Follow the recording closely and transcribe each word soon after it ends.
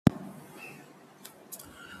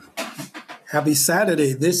Happy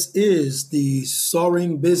Saturday. This is the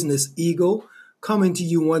Soaring Business Eagle coming to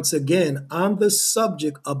you once again on the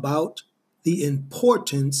subject about the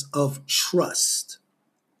importance of trust.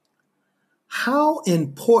 How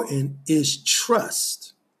important is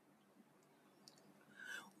trust?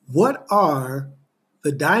 What are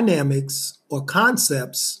the dynamics or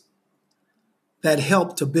concepts that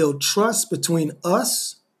help to build trust between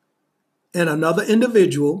us and another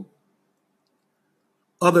individual,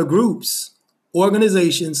 other groups,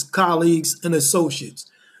 organizations, colleagues, and associates?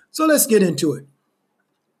 So let's get into it.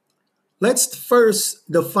 Let's first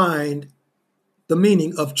define the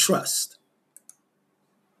meaning of trust.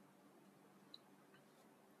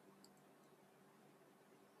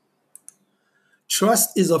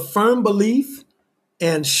 Trust is a firm belief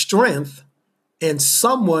and strength in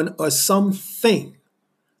someone or something.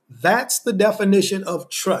 That's the definition of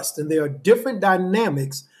trust. And there are different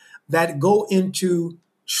dynamics that go into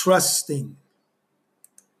trusting.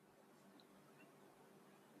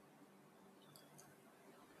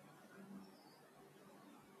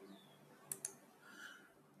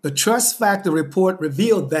 The Trust Factor report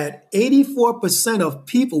revealed that 84% of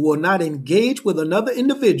people will not engage with another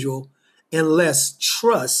individual unless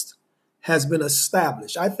trust has been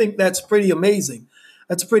established. I think that's pretty amazing.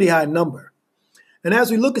 That's a pretty high number. And as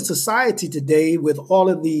we look at society today with all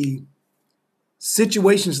of the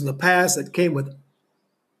situations in the past that came with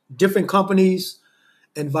different companies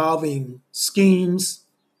involving schemes,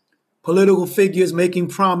 political figures making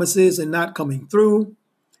promises and not coming through,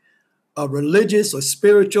 religious or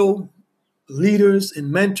spiritual leaders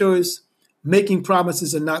and mentors making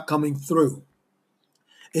promises and not coming through.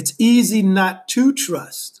 It's easy not to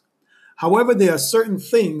trust. However, there are certain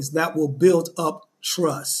things that will build up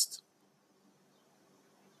trust.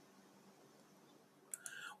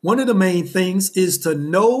 One of the main things is to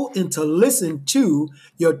know and to listen to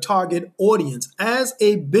your target audience. As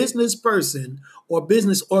a business person or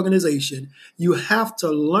business organization, you have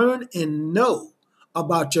to learn and know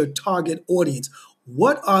about your target audience.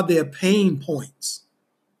 What are their pain points?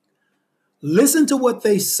 Listen to what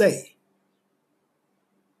they say.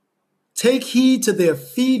 Take heed to their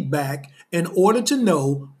feedback in order to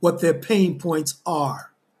know what their pain points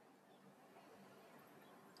are.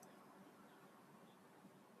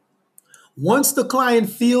 Once the client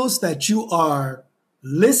feels that you are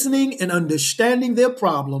listening and understanding their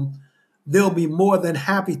problem, they'll be more than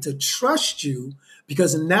happy to trust you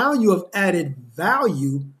because now you have added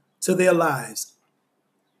value to their lives.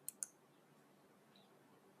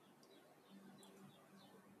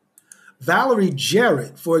 Valerie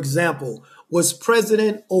Jarrett, for example, was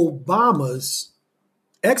ex-President Obama's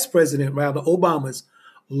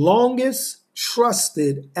longest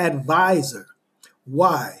trusted advisor.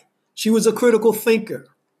 Why? She was a critical thinker.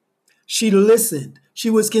 She listened. She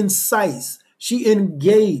was concise. She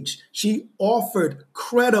engaged. She offered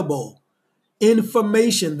credible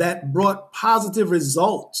information that brought positive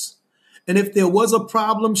results. And if there was a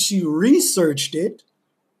problem, she researched it,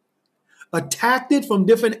 attacked it from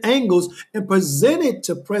different angles, and presented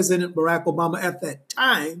to President Barack Obama at that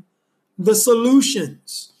time the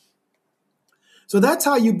solutions. So that's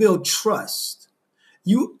how you build trust.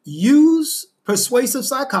 You use persuasive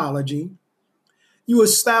psychology, you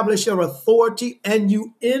establish your authority, and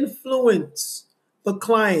you influence the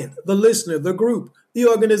client, the listener, the group, the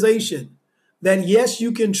organization, that yes,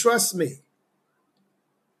 you can trust me.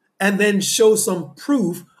 And then show some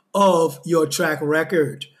proof of your track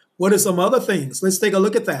record. What are some other things? Let's take a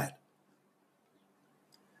look at that.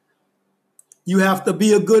 You have to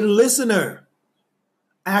be a good listener.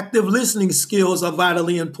 Active listening skills are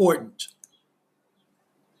vitally important.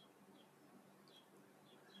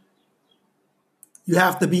 You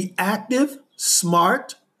have to be active,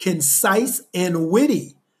 smart, concise, and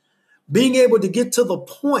witty. Being able to get to the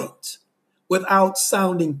point without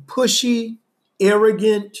sounding pushy,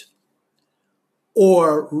 arrogant,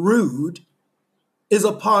 or rude is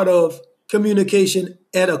a part of communication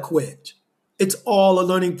etiquette. It's all a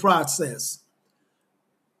learning process.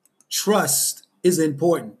 Trust is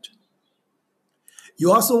important.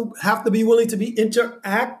 You also have to be willing to be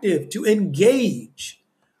interactive, to engage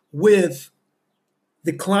with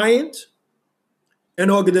the client,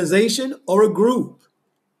 an organization, or a group.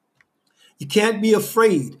 You can't be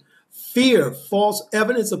afraid. Fear, false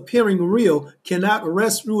evidence appearing real, cannot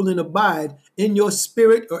rest, rule, and abide in your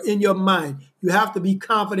spirit or in your mind. You have to be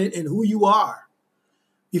confident in who you are.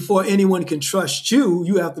 Before anyone can trust you,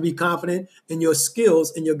 you have to be confident in your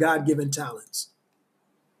skills and your God-given talents.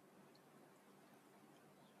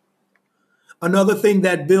 Another thing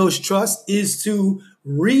that builds trust is to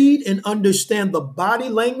read and understand the body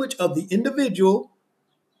language of the individual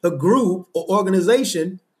the group or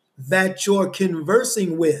organization that you're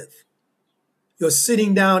conversing with. You're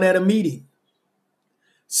sitting down at a meeting.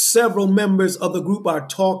 Several members of the group are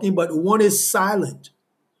talking, but one is silent.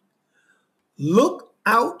 Look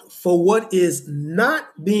out for what is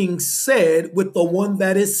not being said with the one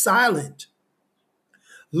that is silent.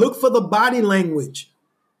 Look for the body language,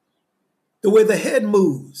 the way the head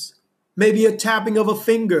moves, maybe a tapping of a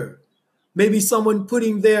finger, maybe someone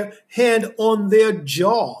putting their hand on their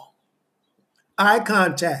jaw, eye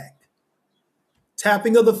contact,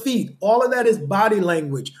 tapping of the feet. All of that is body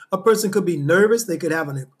language. A person could be nervous. They could have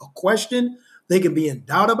a question. They could be in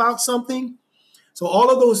doubt about something. So all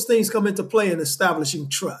of those things come into play in establishing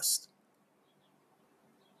trust.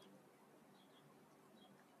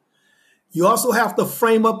 You also have to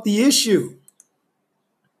frame up the issue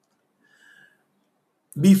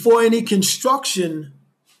before any construction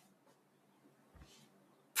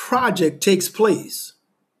project takes place.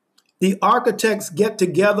 The architects get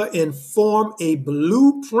together and form a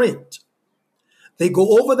blueprint. They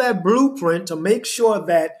go over that blueprint to make sure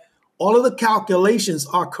that all of the calculations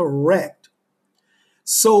are correct.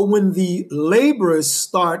 So when the laborers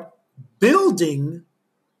start building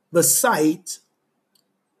the site,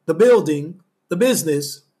 the building, the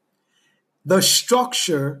business, the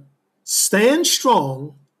structure stands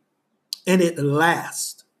strong and it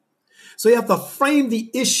lasts. So you have to frame the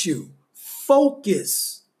issue,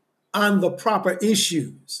 focus on the proper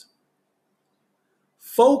issues.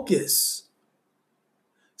 Focus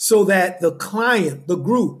so that the client, the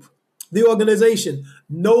group, the organization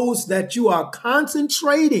knows that you are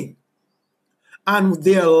concentrating on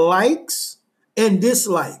their likes and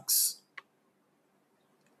dislikes.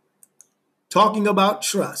 Talking about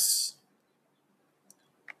trust.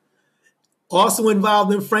 Also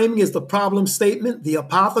involved in framing is the problem statement, the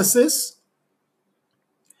hypothesis,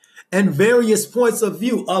 and various points of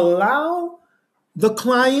view. Allow the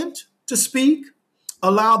client to speak,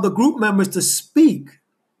 allow the group members to speak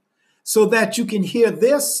so that you can hear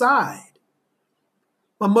their side.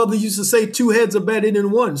 My mother used to say 2 heads are better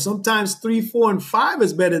than one. Sometimes 3, 4, and 5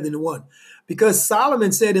 is better than one. Because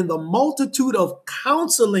Solomon said in the multitude of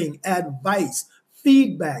counseling, advice,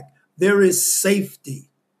 feedback, there is safety.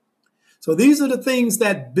 So these are the things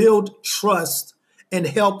that build trust and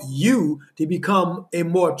help you to become a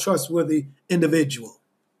more trustworthy individual.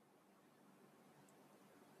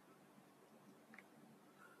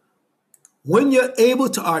 When you're able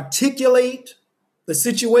to articulate the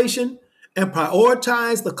situation and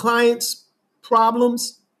prioritize the client's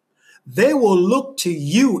problems, they will look to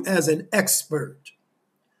you as an expert.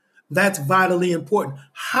 That's vitally important.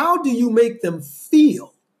 How do you make them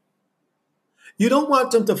feel? You don't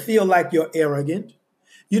want them to feel like you're arrogant.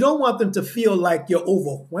 You don't want them to feel like you're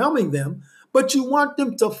overwhelming them, but you want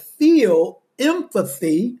them to feel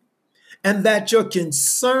empathy and that you're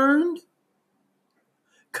concerned,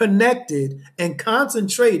 connected, and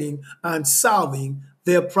concentrating on solving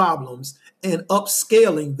their problems and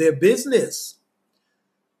upscaling their business.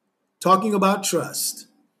 Talking about trust.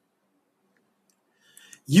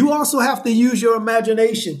 You also have to use your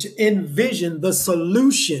imagination to envision the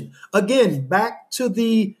solution. Again, back to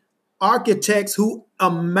the architects who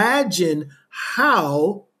imagine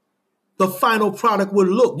how the final product would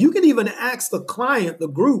look. You can even ask the client, the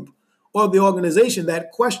group, or the organization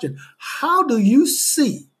that question. How do you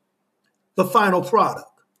see the final product?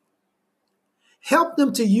 Help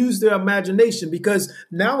them to use their imagination, because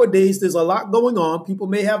nowadays there's a lot going on. People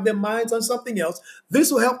may have their minds on something else.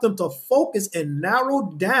 This will help them to focus and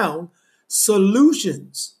narrow down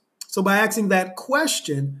solutions. So by asking that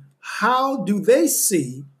question, how do they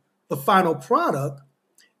see the final product,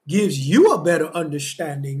 gives you a better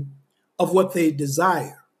understanding of what they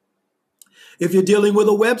desire. If you're dealing with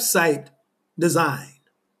a website design,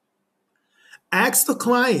 ask the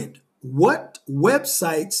client, what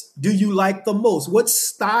websites do you like the most? What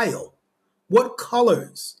style? What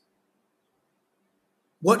colors?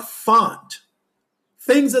 What font?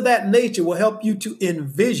 Things of that nature will help you to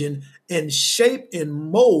envision and shape and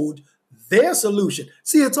mold their solution.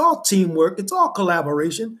 See, it's all teamwork. It's all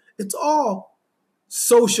collaboration. It's all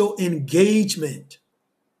social engagement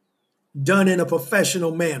done in a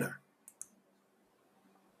professional manner.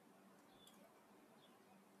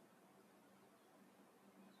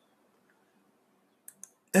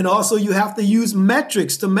 And also you have to use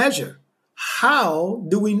metrics to measure. How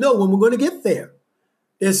do we know when we're going to get there?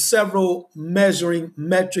 There's several measuring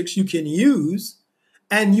metrics you can use,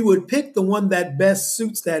 and you would pick the one that best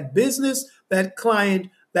suits that business, that client,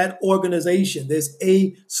 that organization. There's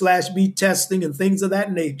A/B testing and things of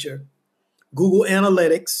that nature. Google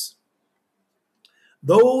Analytics.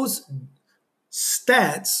 Those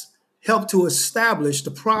Stats help to establish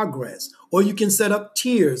the progress, or you can set up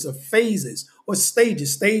tiers or phases or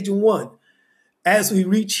stages. Stage 1, as we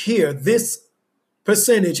reach here, this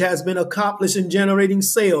percentage has been accomplished in generating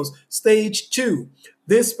sales. Stage 2,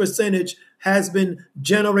 this percentage has been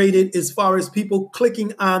generated as far as people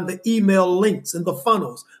clicking on the email links and the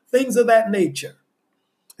funnels, things of that nature.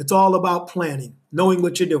 It's all about planning, knowing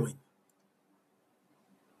what you're doing.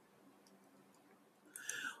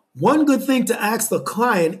 One good thing to ask the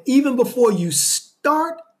client, even before you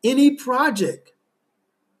start any project,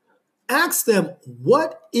 ask them,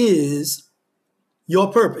 what is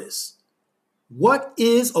your purpose? What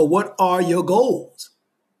is or what are your goals?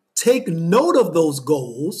 Take note of those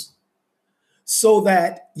goals so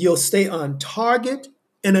that you'll stay on target.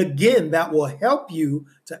 And again, that will help you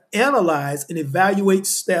to analyze and evaluate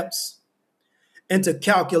steps and to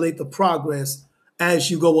calculate the progress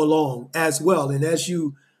as you go along as well. And as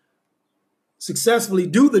you successfully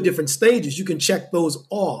do the different stages, you can check those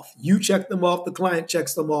off. You check them off, the client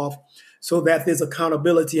checks them off, so that there's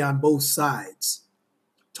accountability on both sides.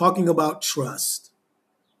 Talking about trust.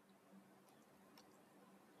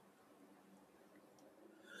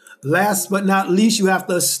 Last but not least, you have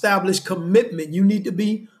to establish commitment. You need to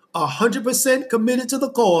be 100% committed to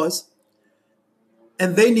the cause,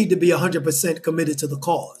 and they need to be 100% committed to the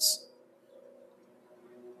cause.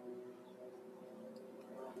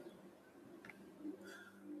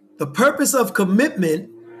 The purpose of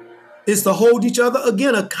commitment is to hold each other,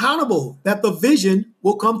 again, accountable that the vision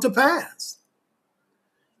will come to pass.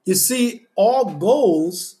 You see, all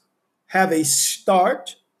goals have a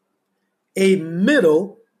start, a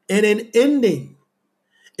middle, and an ending.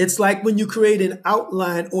 It's like when you create an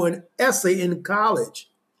outline or an essay in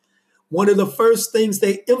college. One of the first things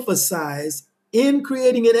they emphasize in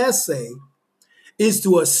creating an essay is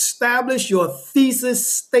to establish your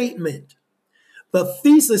thesis statement. The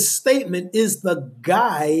thesis statement is the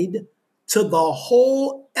guide to the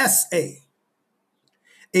whole essay.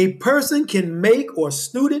 A person can make, or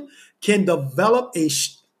student can develop a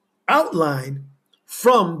outline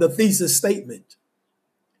from the thesis statement.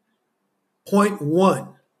 Point 1,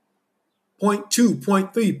 point 2,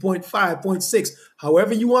 point 3, point 5, point 6,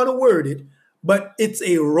 however you want to word it, but it's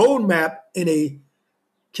a roadmap and a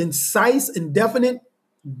concise and definite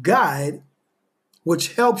guide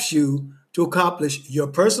which helps you to accomplish your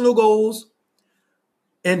personal goals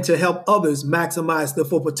and to help others maximize their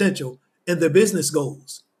full potential in their business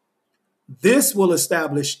goals. This will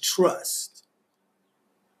establish trust.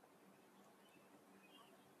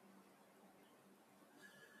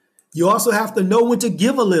 You also have to know when to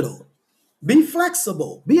give a little. Be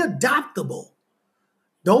flexible, be adaptable.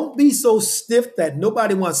 Don't be so stiff that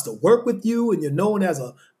nobody wants to work with you and you're known as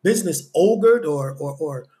a business ogre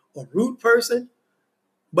or rude person.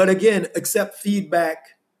 But again, accept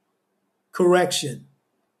feedback, correction,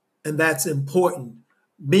 and that's important.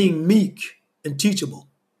 Being meek and teachable.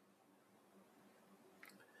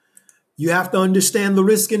 You have to understand the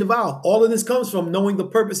risk involved. All of this comes from knowing the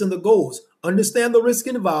purpose and the goals. Understand the risk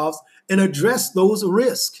involved and address those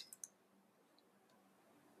risks.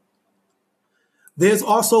 There's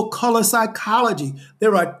also color psychology.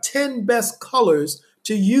 There are 10 best colors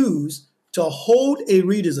to use to hold a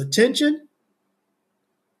reader's attention,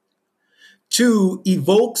 to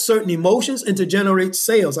evoke certain emotions, and to generate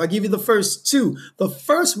sales. I'll give you the first two. The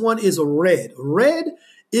first one is red. Red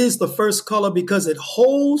is the first color because it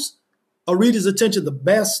holds a reader's attention the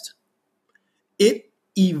best. It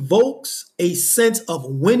evokes a sense of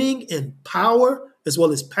winning and power, as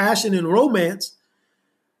well as passion and romance.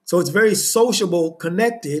 So it's very sociable,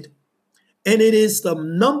 connected, and it is the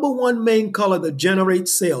number one main color that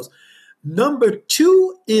generates sales. Number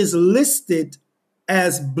two is listed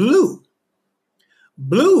as blue.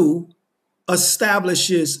 Blue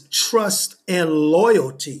establishes trust and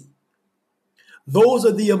loyalty. Those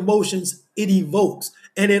are the emotions it evokes.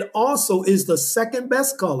 And it also is the second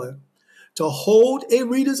best color to hold a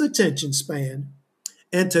reader's attention span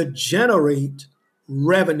and to generate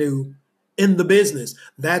revenue in the business.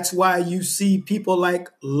 That's why you see people like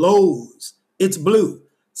Lowe's, it's blue.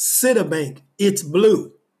 Citibank, it's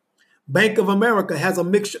blue. Bank of America has a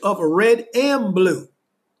mixture of red and blue.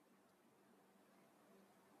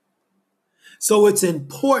 So it's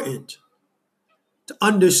important to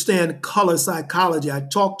understand color psychology. I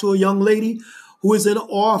talked to a young lady who is an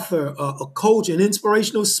author, a coach, an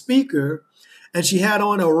inspirational speaker, and she had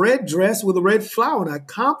on a red dress with a red flower, and I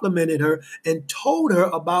complimented her and told her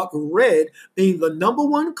about red being the number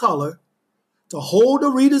one color to hold a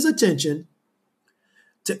reader's attention,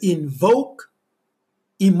 to invoke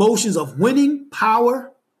emotions of winning,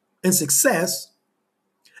 power, and success,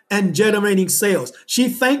 and generating sales. She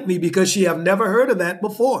thanked me because she have never heard of that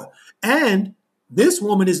before. And this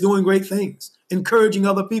woman is doing great things, encouraging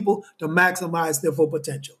other people to maximize their full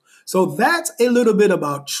potential. So that's a little bit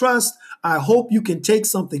about trust. I hope you can take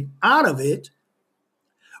something out of it.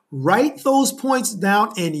 Write those points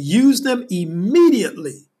down and use them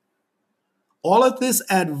immediately. All of this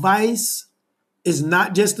advice is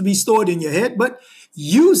not just to be stored in your head, but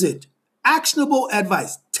use it. Actionable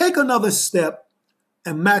advice. Take another step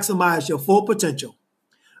and maximize your full potential.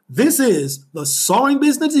 This is the Soaring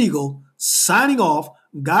Business Eagle signing off.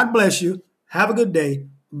 God bless you. Have a good day.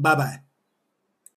 Bye-bye.